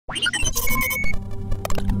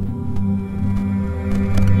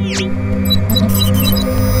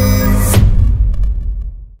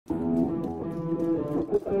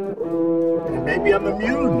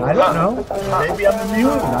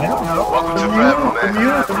forever, man.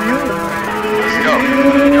 Let's go.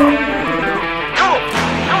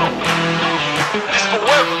 Come on. This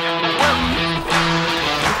forever.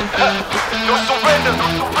 No surrender.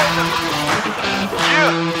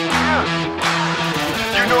 Yeah.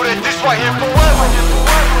 You know that this right here forever.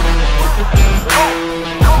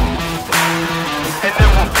 And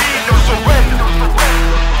there will be no surrender.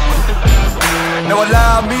 Now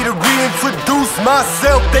allow me to reintroduce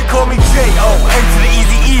myself. They call me J-O-N to the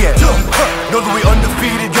easy E-N. Know that we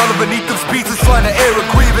undefeated, y'all are beneath them speeches trying to air a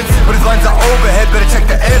grievance. But his lines are overhead, better check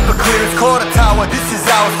the air for clearance. Call the tower, this is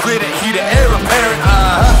ours, clear the heat, the air apparent.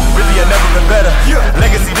 Really I've never been better.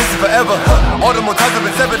 Legacy, this is forever. All the more times I've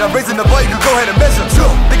been severed, I'm raising the bar, you can go ahead and measure.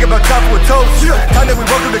 Think about time for a toast, time that we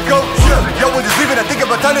welcome to go. Yo, we're just leaving, I think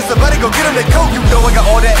about time that somebody go get them their coat. You know I got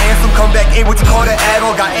all that anthem, come back in, what you call that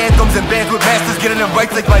add-on. Got anthems and bands with masters, getting them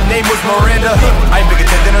right like my name was Miranda. I ain't bigger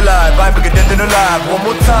dead than alive, I ain't bigger dead than alive. One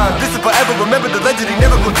more time, this is forever, remember the legend, he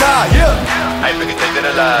never gon' die, I ain't bigger dead than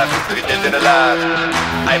alive, bigger dead than alive.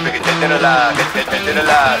 I ain't bigger dead than alive, dead than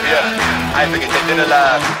alive, I ain't bigger dead than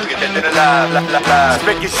alive, bigger dead than alive, Just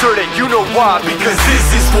making sure that you know why, because this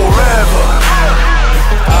is forever.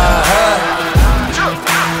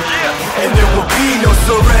 And there will be no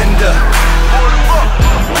surrender.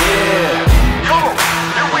 Come on,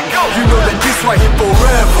 here we go. You know that this right here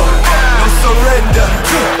forever. No surrender,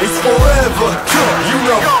 it's forever. You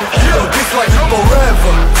know this right here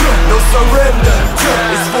forever. No surrender,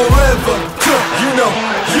 it's forever. You know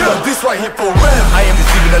this right here forever. I am just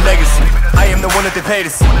leaving a legacy. I am the one that they paid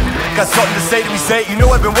us. Got something to say to me, say it. You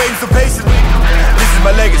know I've been waiting so patiently. This is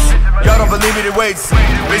my legacy. Y'all don't believe me, it waits.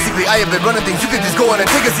 Basically, I have been running things. You can just go on and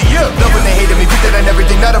take a seat. Loving they hated me, put that on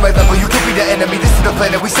everything. Not on my level, you can't be the enemy. This is the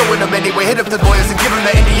plan that we showing them anyway. Hit up the lawyers and give them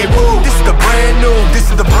the NDA. Woo! This is the brand new. This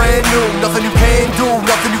is the brand new. Nothing you can do,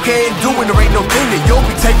 nothing you can't do. And there ain't no thing that you'll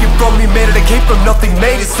be taking from me. Man, that came from nothing,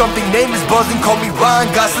 made it something. Name is buzzing, call me Ryan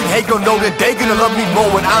Gosling. Hey, gon' know that they gonna love me more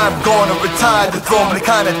when I'm gone or retire the throne. The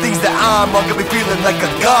kind of things that I'm gonna be feeling like a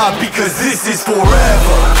god, because this is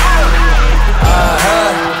forever.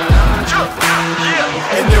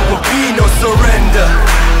 And there will be no surrender.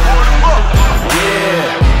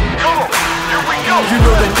 You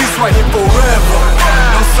know that this right here forever.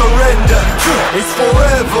 No surrender, it's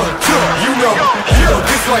forever. You know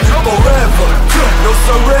this right here forever. No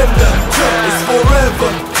surrender, it's forever.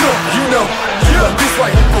 You know this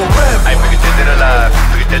right here forever. I ain't bigger dead than alive,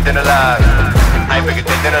 bigger dead than alive. I ain't bigger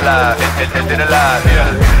dead than alive, dead than alive,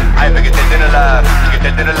 I ain't bigger dead than alive, bigger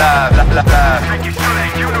dead than alive, Making sure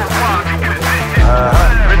that you know why, because this is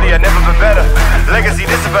really I've never been better. Legacy,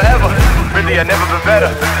 this is forever. Really I've never been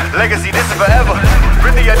better. Legacy, this is forever.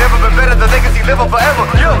 Really I've never been better. The legacy live on forever.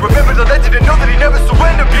 Remember the legend and know that he never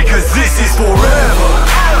surrendered, because this is forever.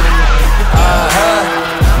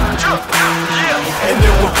 And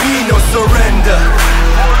there will be no surrender.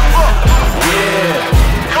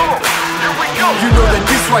 You know that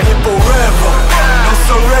this right here forever. No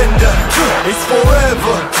surrender, it's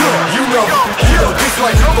forever. You know this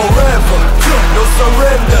right here forever. No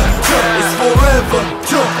surrender, it's forever.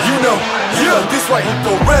 You know this right here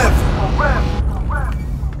forever.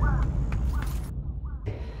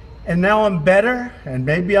 And now I'm better, and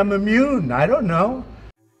maybe I'm immune, I don't know.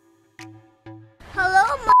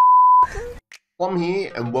 Hello, I'm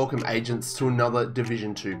here, and welcome agents to another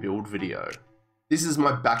Division 2 build video. This is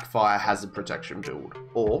my Backfire hazard protection build,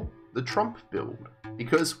 or the Trump build,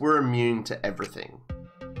 because we're immune to everything.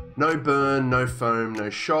 No burn, no foam, no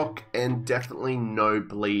shock, and definitely no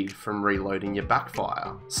bleed from reloading your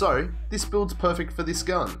Backfire. So, this build's perfect for this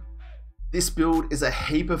gun. This build is a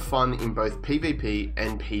heap of fun in both PvP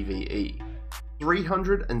and PvE.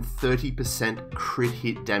 330% crit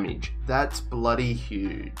hit damage, that's bloody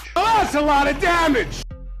huge. Oh, that's a lot of damage!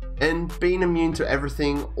 And being immune to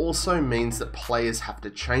everything also means that players have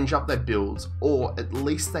to change up their builds, or at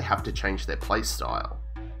least they have to change their playstyle.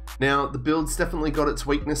 Now, the build's definitely got its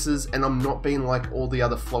weaknesses, and I'm not being like all the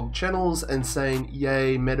other vlog channels and saying,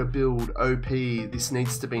 yay, meta build, OP, this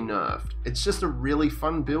needs to be nerfed. It's just a really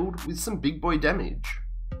fun build with some big boy damage.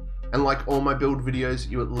 And like all my build videos,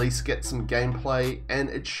 you at least get some gameplay,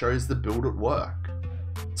 and it shows the build at work.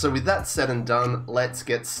 So with that said and done, let's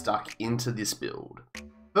get stuck into this build.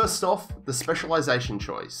 First off, the specialization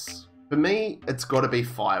choice. For me, it's gotta be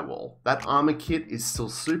Firewall. That armor kit is still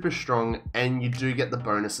super strong, and you do get the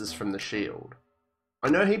bonuses from the shield. I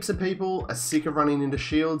know heaps of people are sick of running into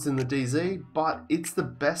shields in the DZ, but it's the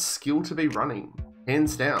best skill to be running,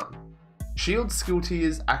 hands down. Shield skill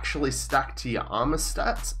tiers actually stack to your armor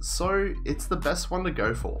stats, so it's the best one to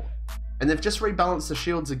go for. And they've just rebalanced the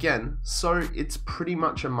shields again, so it's pretty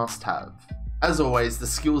much a must-have. As always, the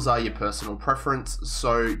skills are your personal preference,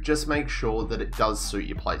 so just make sure that it does suit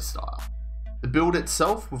your playstyle. The build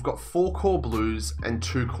itself, we've got 4 core blues and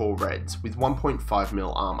 2 core reds with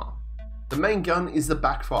 1.5mm armor. The main gun is the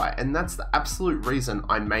BACKFIRE, and that's the absolute reason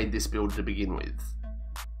I made this build to begin with.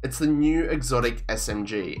 It's the new exotic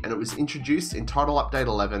SMG, and it was introduced in Title Update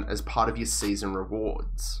 11 as part of your season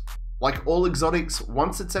rewards. Like all exotics,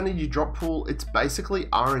 once it's entered your drop pool, it's basically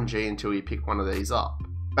RNG until you pick one of these up.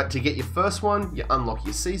 But to get your first one, you unlock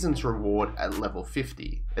your season's reward at level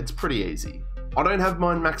 50. It's pretty easy. I don't have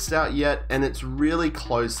mine maxed out yet, and it's really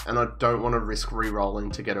close, and I don't want to risk re-rolling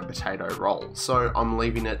to get a potato roll, so I'm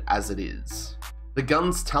leaving it as it is. The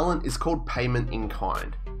gun's talent is called Payment in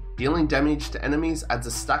Kind. Dealing damage to enemies adds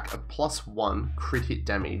a stack of +1 crit hit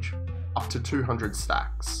damage, up to 200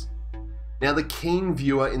 stacks. Now the keen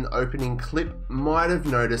viewer in the opening clip might have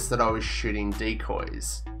noticed that I was shooting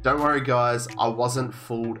decoys. Don't worry guys, I wasn't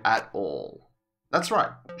fooled at all. That's right,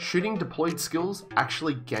 shooting deployed skills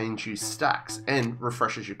actually gains you stacks and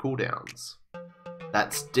refreshes your cooldowns.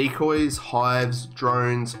 That's decoys, hives,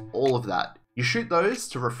 drones, all of that. You shoot those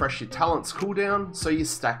to refresh your talent's cooldown so your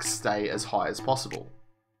stacks stay as high as possible.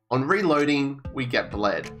 On reloading, we get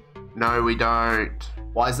bled. No, we don't.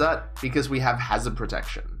 Why is that? Because we have hazard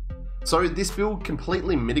protection. So this build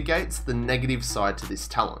completely mitigates the negative side to this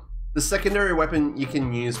talent. The secondary weapon, you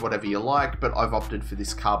can use whatever you like, but I've opted for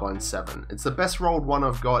this Carbine 7. It's the best rolled one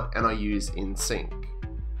I've got and I use in sync.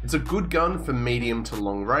 It's a good gun for medium to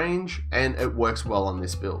long range and it works well on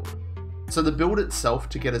this build. So the build itself,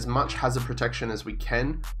 to get as much hazard protection as we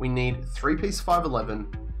can, we need 3-piece 511,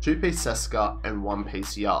 2-piece Seska and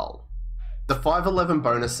 1-piece Jarl. The 511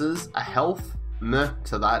 bonuses are health, meh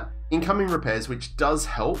to that, incoming repairs, which does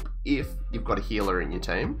help if you've got a healer in your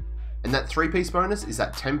team. And that 3-piece bonus is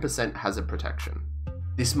at 10% hazard protection.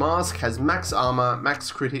 This mask has max armor,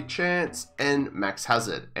 max crit hit chance, and max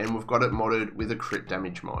hazard, and we've got it modded with a crit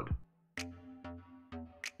damage mod.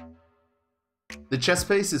 The chest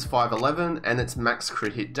piece is 511 and it's max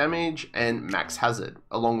crit hit damage and max hazard,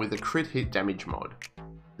 along with a crit hit damage mod.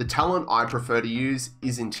 The talent I prefer to use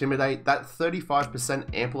is Intimidate. That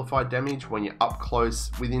 35% amplified damage when you're up close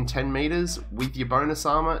within 10 meters with your bonus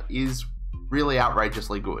armor is really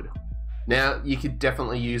outrageously good. Now, you could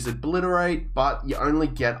definitely use Obliterate, but you only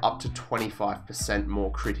get up to 25%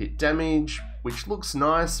 more crit hit damage, which looks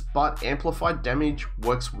nice, but amplified damage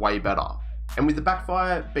works way better. And with the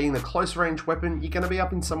BACKFIRE being the close range weapon, you're going to be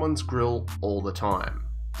up in someone's grill all the time.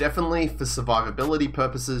 Definitely for survivability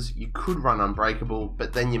purposes, you could run Unbreakable,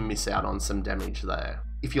 but then you miss out on some damage there.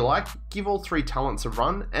 If you like, give all 3 talents a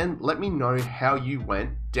run and let me know how you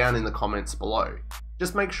went down in the comments below.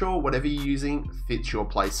 Just make sure whatever you're using fits your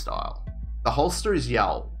playstyle. The holster is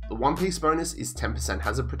Jarl. The 1-piece bonus is 10%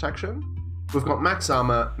 hazard protection. We've got max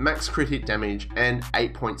armor, max crit hit damage, and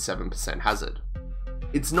 8.7% hazard.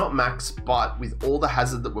 It's not max, but with all the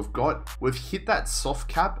hazard that we've got, we've hit that soft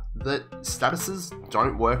cap that statuses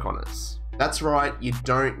don't work on us. That's right, you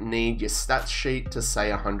don't need your stats sheet to say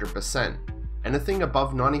 100%. Anything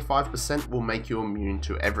above 95% will make you immune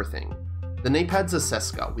to everything. The knee pads are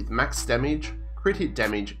Seska with max damage, crit hit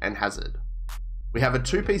damage, and hazard. We have a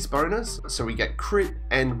 2-piece bonus, so we get crit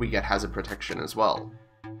and we get hazard protection as well.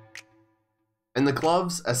 And the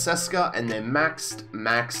gloves are Seska and they're maxed.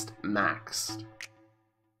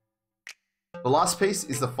 The last piece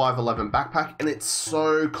is the 511 backpack and it's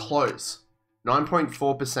so close.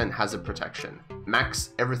 9.4% hazard protection. Max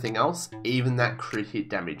everything else, even that crit hit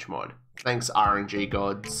damage mod. Thanks RNG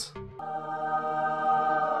gods.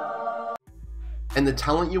 And the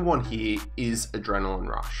talent you want here is Adrenaline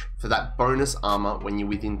Rush, for that bonus armor when you're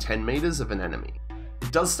within 10 meters of an enemy.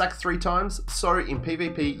 It does stack 3 times, so in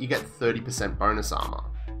PvP you get 30% bonus armor.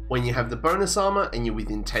 When you have the bonus armor and you're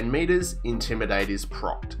within 10 meters, Intimidate is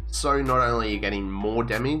procced. So not only are you getting more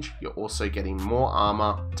damage, you're also getting more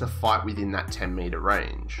armor to fight within that 10 meter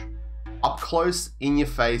range. Up close, in your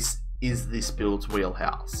face, is this build's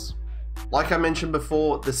wheelhouse. Like I mentioned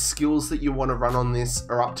before, the skills that you want to run on this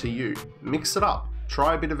are up to you. Mix it up,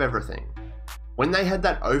 try a bit of everything. When they had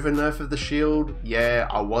that over nerf of the shield, yeah,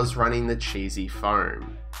 I was running the cheesy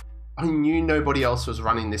foam. I knew nobody else was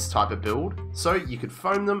running this type of build, so you could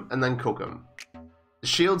foam them and then cook them. The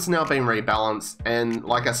shield's now been rebalanced, and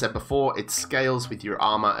like I said before, it scales with your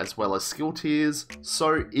armor as well as skill tiers,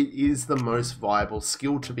 so it is the most viable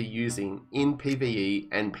skill to be using in PvE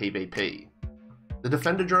and PvP. The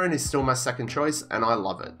Defender Drone is still my second choice and I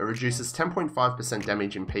love it. It reduces 10.5%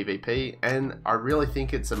 damage in PvP and I really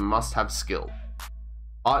think it's a must-have skill.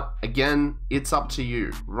 But again, it's up to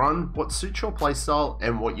you. Run what suits your playstyle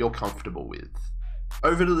and what you're comfortable with.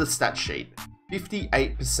 Over to the stat sheet.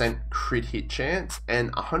 58% crit hit chance,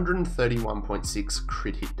 and 131.6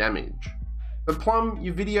 crit hit damage. But Plum,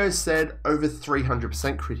 your video said over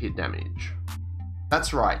 300% crit hit damage.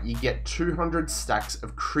 That's right, you get 200 stacks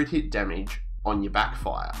of crit hit damage on your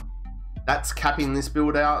backfire. That's capping this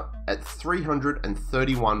build out at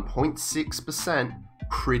 331.6%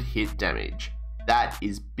 crit hit damage. That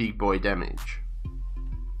is big boy damage.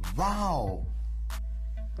 Wow.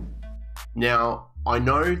 Now, I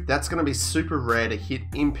know that's going to be super rare to hit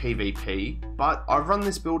in PvP, but I've run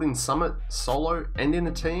this build in Summit, solo, and in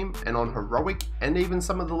a team, and on Heroic, and even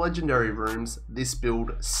some of the Legendary rooms, this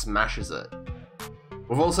build smashes it.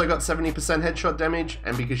 We've also got 70% headshot damage,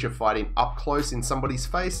 and because you're fighting up close in somebody's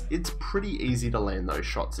face, it's pretty easy to land those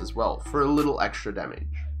shots as well, for a little extra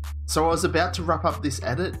damage. So I was about to wrap up this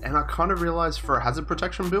edit, and I kind of realized for a hazard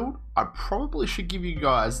protection build, I probably should give you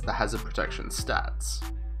guys the hazard protection stats.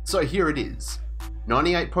 So here it is,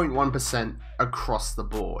 98.1% across the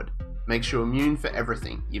board. Makes you immune for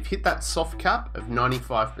everything. You've hit that soft cap of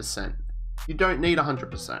 95%. You don't need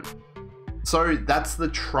 100%. So that's the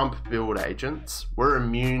Trump build, agents. We're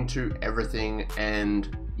immune to everything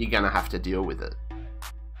and you're gonna have to deal with it.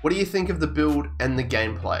 What do you think of the build and the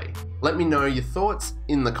gameplay? Let me know your thoughts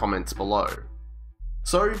in the comments below.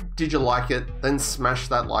 So, did you like it? Then smash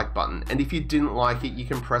that like button, and if you didn't like it, you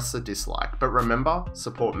can press the dislike. But remember,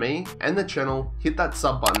 support me and the channel, hit that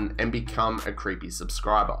sub button and become a creepy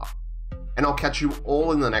subscriber. And I'll catch you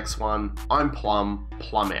all in the next one. I'm Plum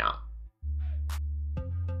out.